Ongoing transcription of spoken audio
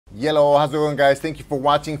Yellow, how's it going, guys? Thank you for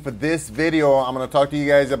watching. For this video, I'm going to talk to you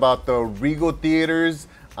guys about the Regal Theaters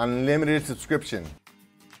Unlimited subscription.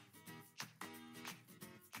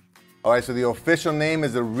 Alright, so the official name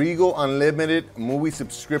is the Regal Unlimited Movie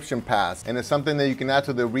Subscription Pass, and it's something that you can add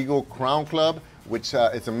to the Regal Crown Club, which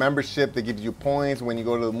it's a membership that gives you points when you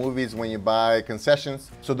go to the movies, when you buy concessions.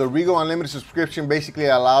 So the Regal Unlimited subscription basically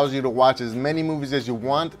allows you to watch as many movies as you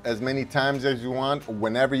want, as many times as you want,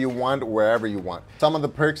 whenever you want, wherever you want. Some of the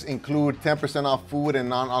perks include 10% off food and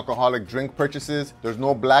non-alcoholic drink purchases. There's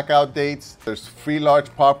no blackout dates. There's free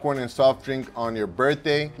large popcorn and soft drink on your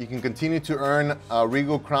birthday. You can continue to earn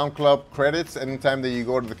Regal Crown Club credits anytime that you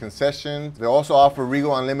go to the concession. They also offer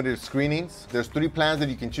Regal Unlimited screenings. There's 3 plans that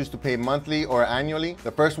you can choose to pay monthly or annually.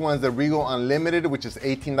 The first one is the Regal Unlimited, which is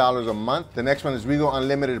 $18 a month. The next one is Regal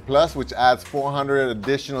Unlimited Plus, which adds 400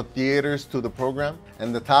 additional theaters to the program.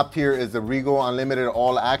 And the top tier is the Regal Unlimited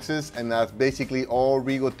All Access, and that's basically all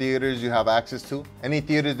Regal theaters you have access to. Any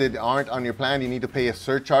theaters that aren't on your plan, you need to pay a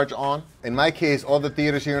surcharge on. In my case, all the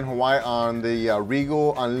theaters here in Hawaii are on the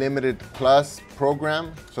Regal Unlimited Plus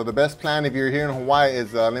program. So the best plan if you're here in Hawaii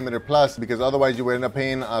is Unlimited Plus, because otherwise you would end up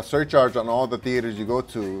paying a surcharge on all the theaters you go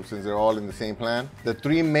to, since they're all in the same plan. The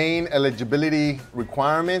 3 main eligibility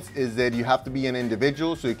requirements is that you have to be an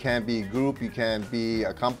individual, so you can't be a group, you can't be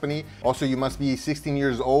a company. Also, you must be 16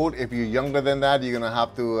 years old. If you're younger than that, you're gonna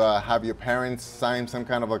have to have your parents sign some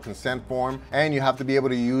kind of a consent form, and you have to be able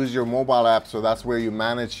to use your mobile app, so that's where you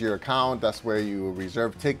manage your account, that's where you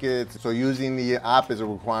reserve tickets. So using the app is a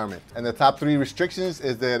requirement. And the top 3 restrictions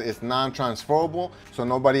is that it's non-transferable, so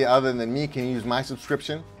nobody other than me can use my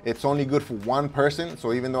subscription. It's only good for 1 person,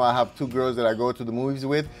 so even though I have 2 girls that I go to the movies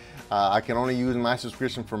with, I can only use my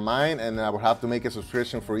subscription for mine, and I would have to make a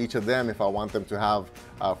subscription for each of them if I want them to have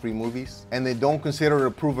free movies. And they don't consider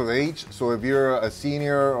a proof of age, so if you're a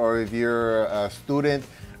senior or if you're a student,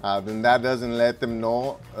 then that doesn't let them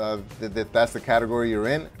know that that's the category you're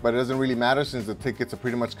in. But it doesn't really matter since the tickets are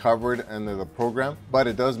pretty much covered under the program. But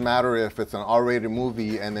it does matter if it's an R-rated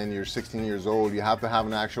movie and then you're 16 years old. You have to have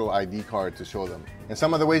an actual ID card to show them. And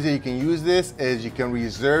some of the ways that you can use this is you can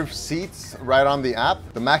reserve seats right on the app.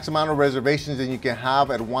 The max amount of reservations that you can have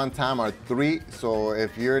at one time are 3. So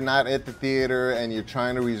if you're not at the theater and you're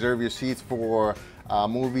trying to reserve your seats for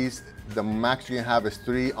movies, the max you can have is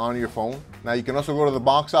 3 on your phone. Now you can also go to the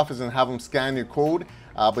box office and have them scan your code,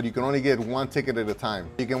 but you can only get 1 ticket at a time.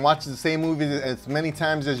 You can watch the same movie as many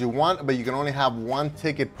times as you want, but you can only have 1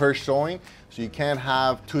 ticket per showing. So you can't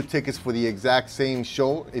have 2 tickets for the exact same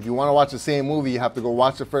show. If you want to watch the same movie, you have to go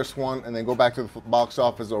watch the first one and then go back to the box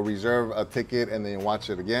office or reserve a ticket and then watch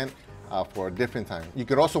it again. For a different time. You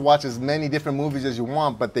could also watch as many different movies as you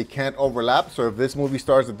want, but they can't overlap. So if this movie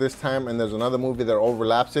starts at this time and there's another movie that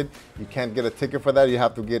overlaps it, you can't get a ticket for that. You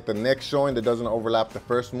have to get the next showing that doesn't overlap the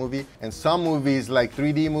first movie. And some movies like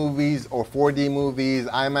 3D movies or 4D movies,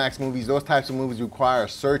 IMAX movies, those types of movies require a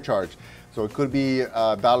surcharge. So it could be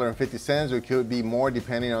 $1.50 or it could be more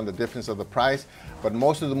depending on the difference of the price. But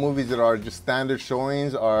most of the movies that are just standard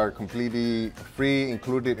showings are completely free,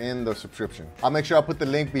 included in the subscription. I'll make sure I'll put the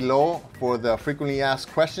link below for the frequently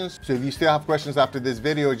asked questions. So if you still have questions after this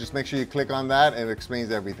video, just make sure you click on that and it explains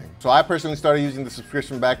everything. So I personally started using the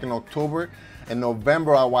subscription back in October. In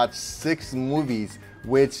November, I watched 6 movies,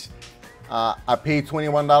 which I paid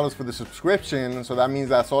 $21 for the subscription, so that means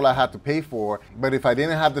that's all I had to pay for. But if I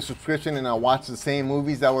didn't have the subscription and I watched the same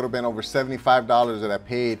movies, that would have been over $75 that I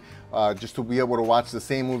paid just to be able to watch the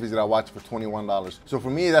same movies that I watched for $21. So for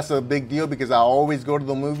me, that's a big deal because I always go to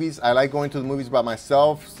the movies. I like going to the movies by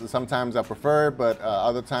myself. Sometimes I prefer, but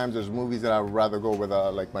other times there's movies that I would rather go with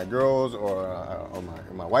like my girls or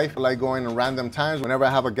my wife. I like going at random times. Whenever I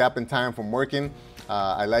have a gap in time from working,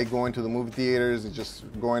 I like going to the movie theaters and just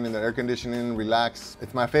going in the air conditioning, relax.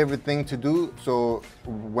 It's my favorite thing to do. So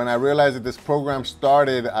when I realized that this program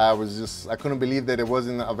started, I couldn't believe that it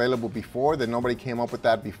wasn't available before, that nobody came up with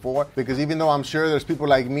that before. Because even though I'm sure there's people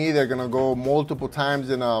like me, they're gonna go multiple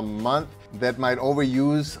times in a month that might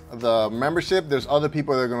overuse the membership, there's other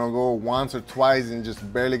people that are gonna go once or twice and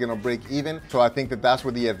just barely gonna break even. So I think that that's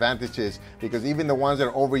where the advantage is, because even the ones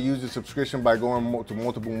that overuse the subscription by going to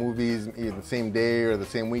multiple movies either the same day or the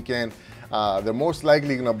same weekend, they're most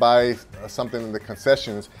likely gonna buy something in the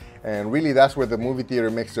concessions, and really that's where the movie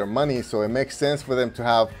theater makes their money. So it makes sense for them to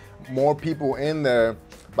have more people in there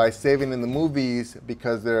by saving in the movies,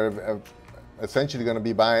 because they're essentially going to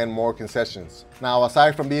be buying more concessions. Now,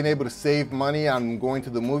 aside from being able to save money on going to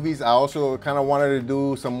the movies, I also kind of wanted to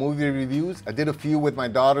do some movie reviews. I did a few with my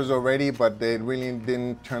daughters already, but they really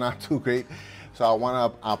didn't turn out too great. So So I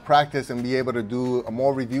want to practice and be able to do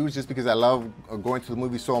more reviews just because I love going to the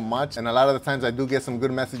movies so much. And a lot of the times I do get some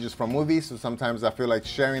good messages from movies. So sometimes I feel like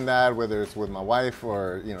sharing that, whether it's with my wife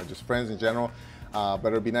or just friends in general. But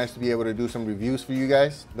it'd be nice to be able to do some reviews for you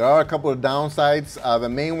guys. There are a couple of downsides. The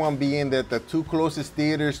main one being that the 2 closest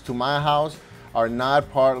theaters to my house are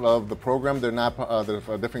not part of the program. They're not they're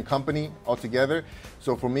a different company altogether.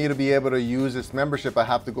 So for me to be able to use this membership, I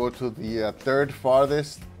have to go to the 3rd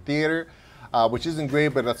farthest theater, which isn't great,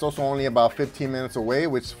 but that's also only about 15 minutes away,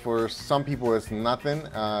 which for some people is nothing,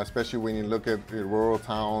 especially when you look at rural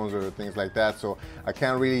towns or things like that. So I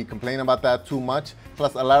can't really complain about that too much.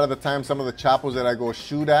 Plus, a lot of the time, some of the chapels that I go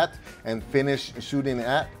shoot at and finish shooting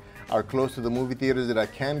at are close to the movie theaters that I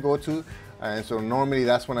can go to. And so normally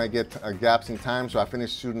that's when I get gaps in time. So I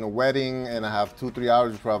finish shooting a wedding and I have 2-3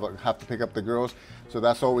 hours before I have to pick up the girls. So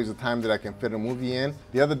that's always the time that I can fit a movie in.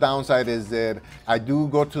 The other downside is that I do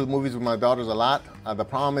go to the movies with my daughters a lot. The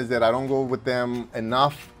problem is that I don't go with them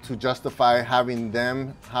enough to justify having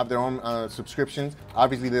them have their own subscriptions.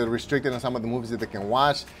 Obviously they're restricted on some of the movies that they can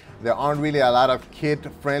watch. There aren't really a lot of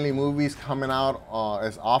kid-friendly movies coming out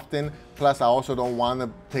as often. Plus, I also don't want to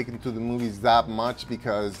take them to the movies that much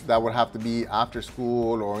because that would have to be after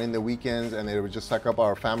school or in the weekends, and it would just suck up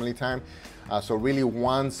our family time. So really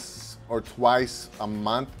once or twice a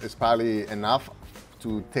month is probably enough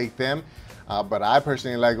to take them. But I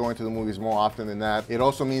personally like going to the movies more often than that. It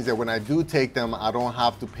also means that when I do take them, I don't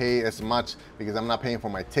have to pay as much because I'm not paying for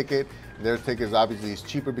my ticket. Their tickets obviously is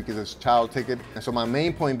cheaper because it's a child ticket. And so my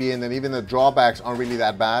main point being that even the drawbacks aren't really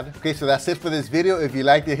that bad. Okay, so that's it for this video. If you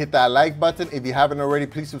liked it, hit that like button. If you haven't already,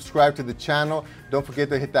 please subscribe to the channel. Don't forget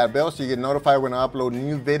to hit that bell so you get notified when I upload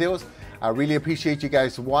new videos. I really appreciate you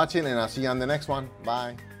guys watching, and I'll see you on the next one.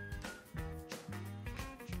 Bye.